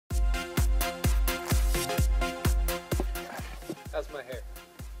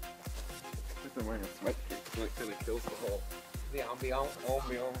ambiance.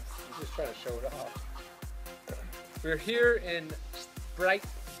 Ambiance. I'm just trying to show it off. We're here in bright,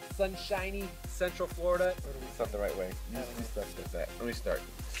 sunshiny Central Florida. It's not the right way. You start with that. Let me start.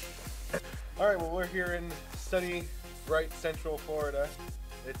 All right, well, we're here in sunny, bright Central Florida.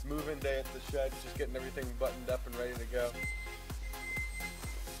 It's move-in day at the shed, just getting everything buttoned up and ready to go.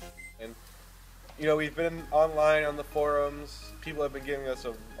 And you know, we've been online on the forums. People have been giving us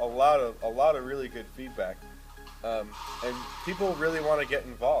a lot of really good feedback, and people really want to get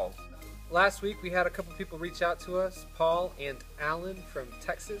involved. Last week we had a couple people reach out to us, Paul and Alan from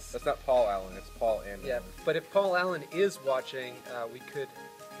Texas. That's not Paul Allen, it's Paul and Yeah, Allen. but if Paul Allen is watching, we could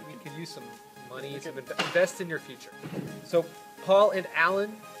use some money to invest in your future. So Paul and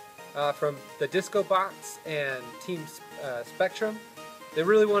Alan from the Disco Box and Team Spectrum, they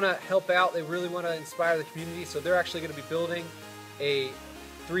really want to help out. They really want to inspire the community. So they're actually going to be building a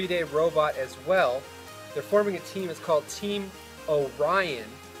 3-day robot as well. They're forming a team. It's called Team O-RYON.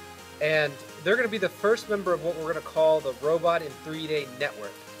 And they're going to be the first member of what we're going to call the Robot in 3-Day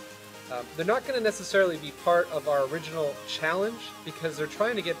Network. They're not going to necessarily be part of our original challenge because they're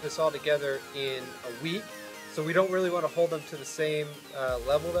trying to get this all together in a week. So we don't really want to hold them to the same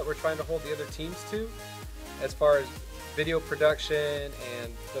level that we're trying to hold the other teams to as far as video production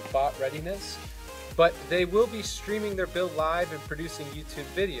and the bot readiness. But they will be streaming their build live and producing YouTube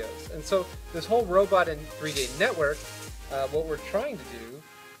videos. And so this whole Robot in 3-Day Network, what we're trying to do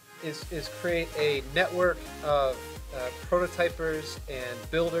is create a network of prototypers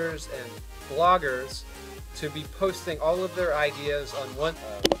and builders and bloggers to be posting all of their ideas on one.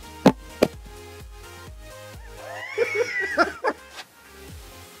 You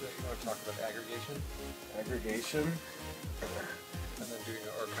want to talk about aggregation? Aggregation? And then doing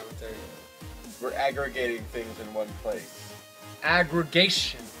our commentary. We're aggregating things in one place.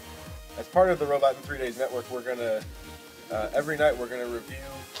 Aggregation. As part of the Robot in 3 Days Network, we're gonna every night we're gonna review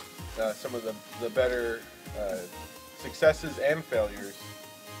some of the better successes and failures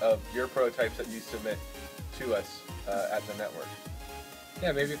of your prototypes that you submit to us at the network.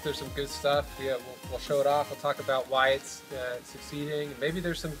 Yeah, maybe if there's some good stuff, yeah, we'll show it off. We'll talk about why it's succeeding. Maybe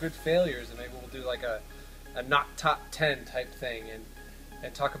there's some good failures, and maybe we'll do like a not top 10 type thing, and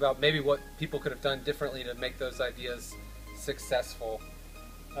talk about maybe what people could have done differently to make those ideas successful.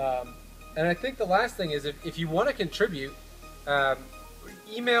 And I think the last thing is if you want to contribute,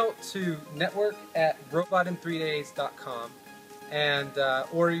 email to network@robotin3days.com, and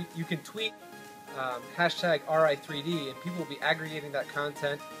or you can tweet hashtag Ri3D, and people will be aggregating that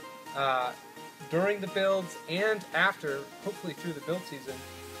content during the builds and after, hopefully through the build season.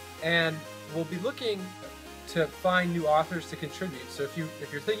 And we'll be looking to find new authors to contribute. So if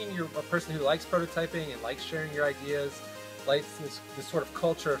you're thinking you're a person who likes prototyping and likes sharing your ideas, likes this sort of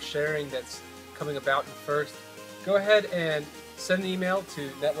culture of sharing that's coming about in FIRST, go ahead and send an email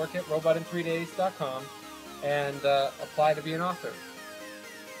to network@robotin3days.com and apply to be an author.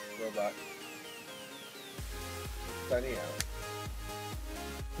 Robot. Sunny out.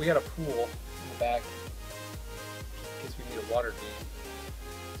 We got a pool in the back in case we need a water game.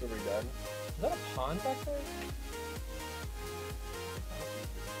 So we're done. Is that a pond back there?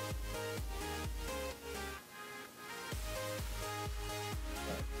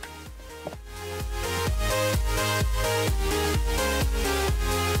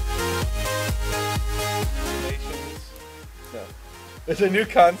 No. It's a new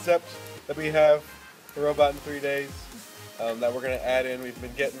concept that we have for Robot in 3 Days that we're going to add in. We've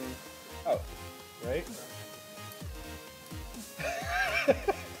been getting... Oh, right?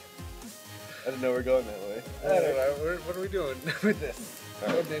 I didn't know we were going that way. I don't know. What are we doing with this?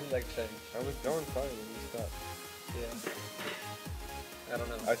 What name like change? I was going fine when you stopped. Yeah. I don't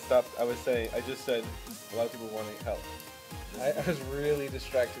know. I stopped. I just said a lot of people wanting help. I was really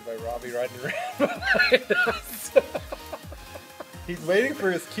distracted by Robbie riding around behind us. He's waiting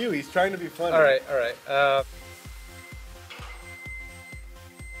for his cue. He's trying to be funny. All right.